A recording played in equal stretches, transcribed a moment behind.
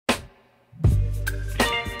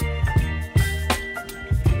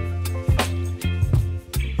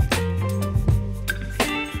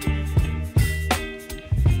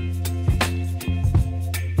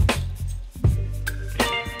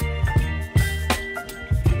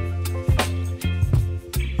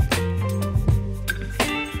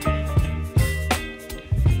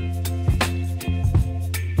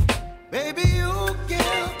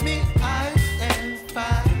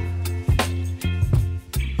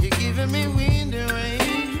giving me wind and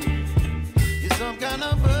rain. You're some kind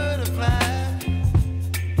of butterfly.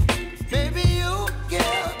 Baby, you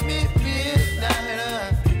give me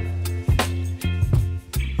midnight.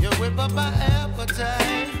 You whip up my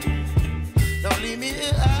appetite. Don't leave me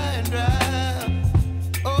here high and dry.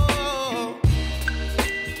 Oh,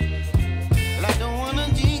 well, I don't wanna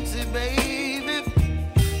jinx it, baby,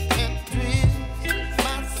 and twist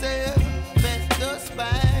myself at the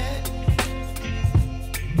spine.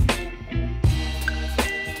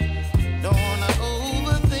 Don't wanna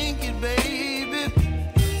overthink it, baby.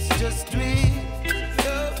 It's just twist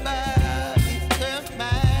your body and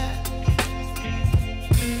mine.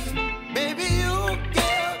 Baby, you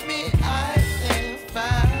give me ice and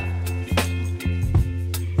fire.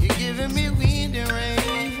 You're giving me wind and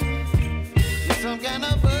rain. You're some kind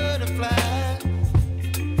of butterfly.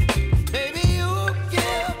 Baby, you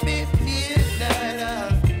give me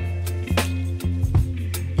midnight.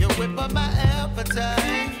 You whip up my appetite.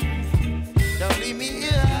 Don't leave me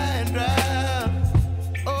here high and dry.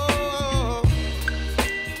 Oh,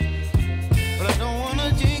 but I don't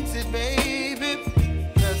wanna jinx it, baby.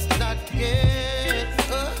 Let's not get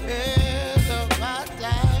ahead of my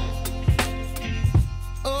time.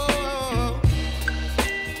 Oh,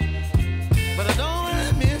 but I don't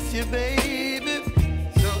wanna miss you, baby.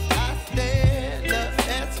 So I stand up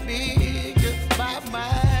and speak my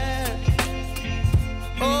mind.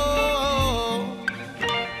 Oh.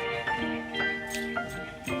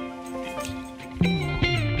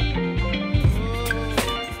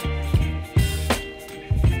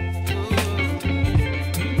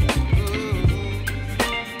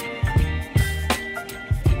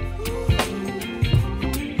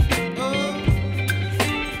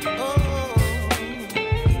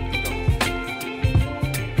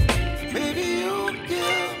 Baby, you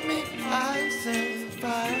give me ice and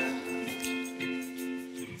fire.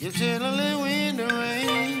 You're chilling wind and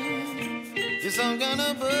rain. You're some kind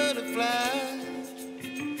of butterfly.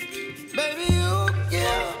 Baby, you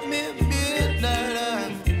give me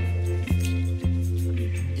midnight.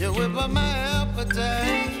 You whip up my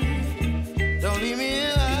appetite. Don't leave me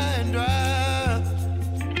here high and dry.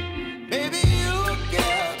 Baby, you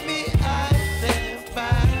give me ice and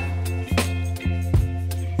fire.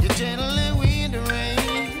 You're channeling wind and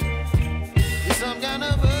rain. You're some kind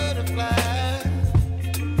of butterfly.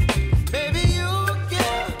 Baby, you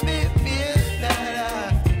give me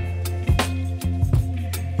midnight.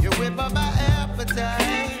 You whip up my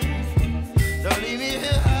appetite. Don't leave me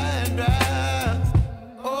here high and dry.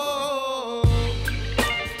 Oh.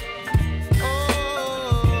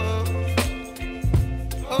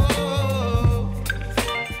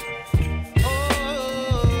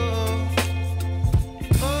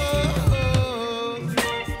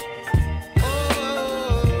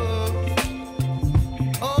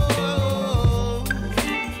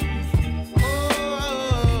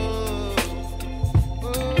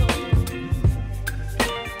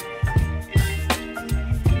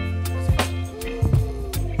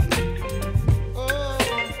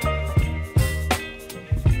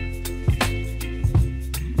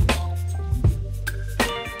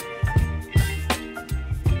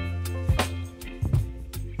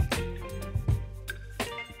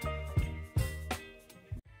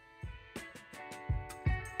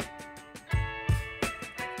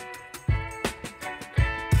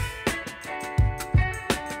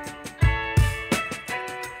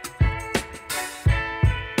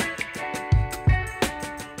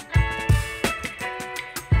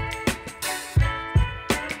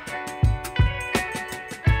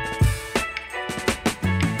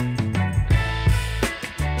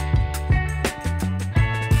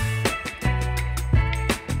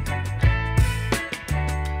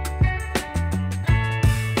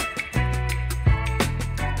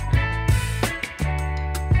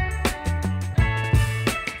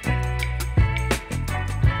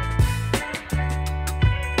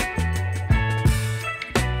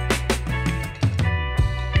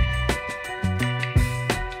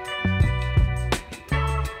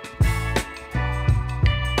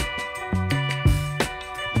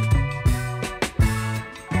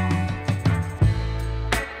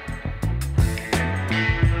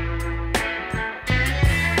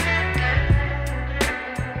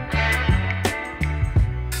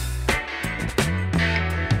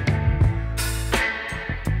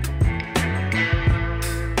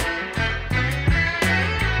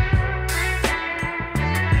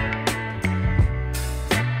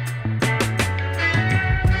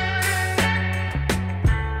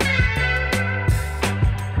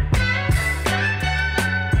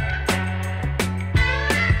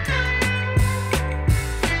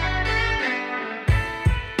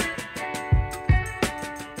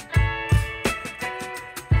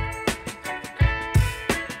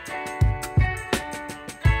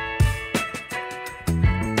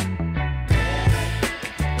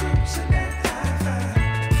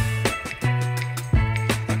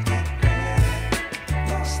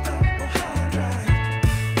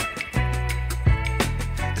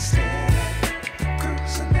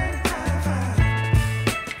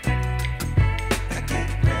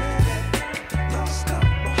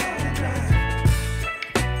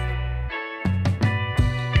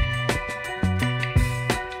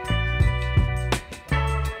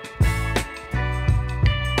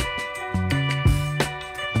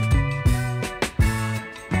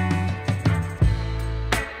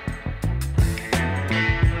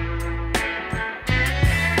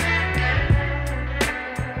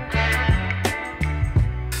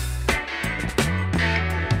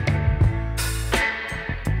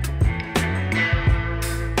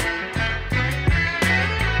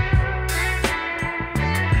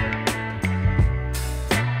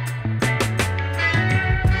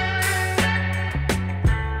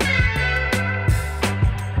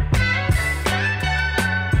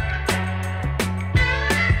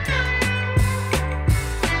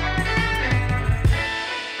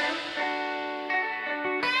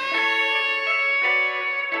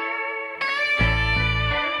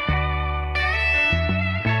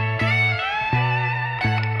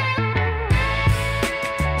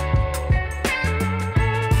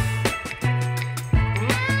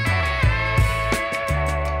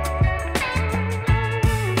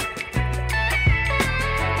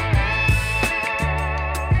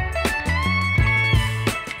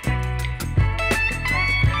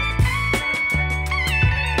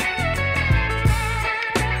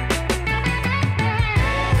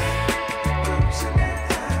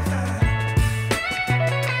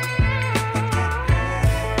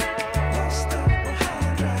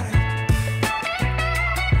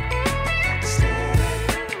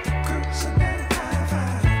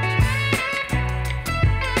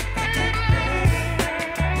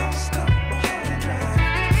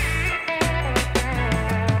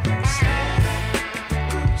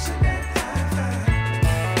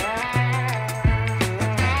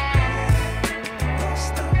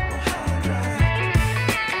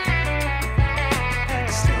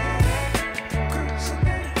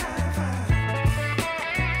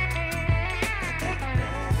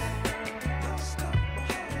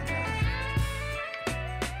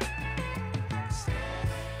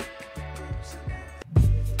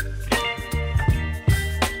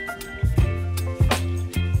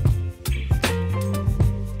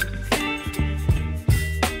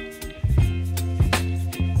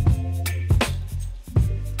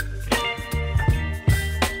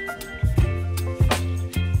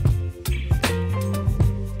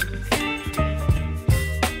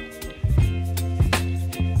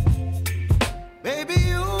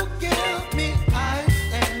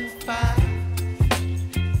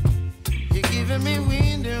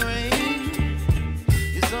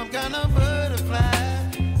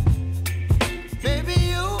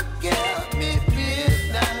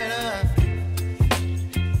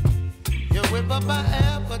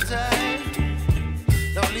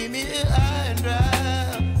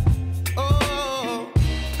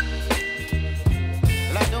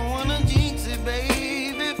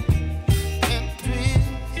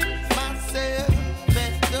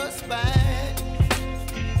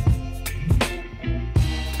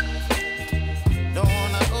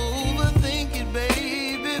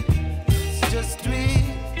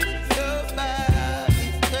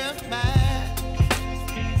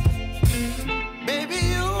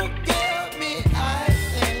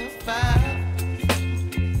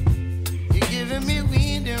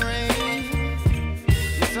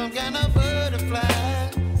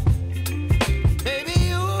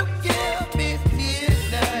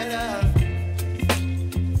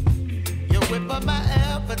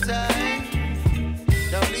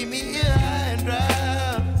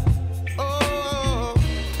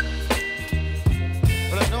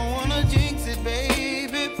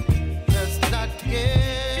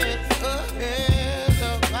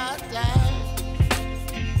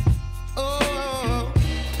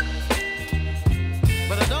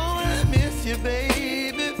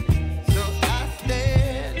 baby. So I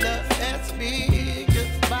stand up and speak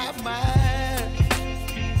just my mind.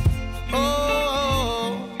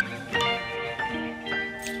 Oh,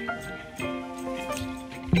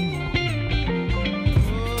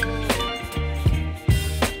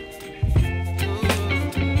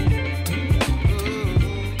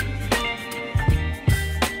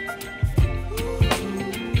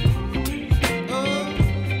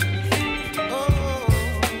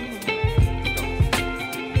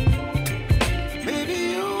 baby,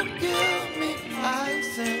 you give me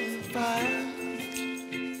ice and fire.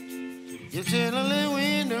 You're chilling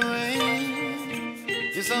in the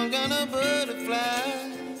rain. You're some kind of butterfly.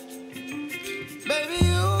 Baby,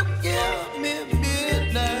 you give me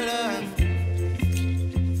midnight.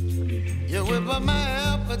 You whip up my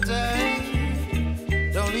appetite.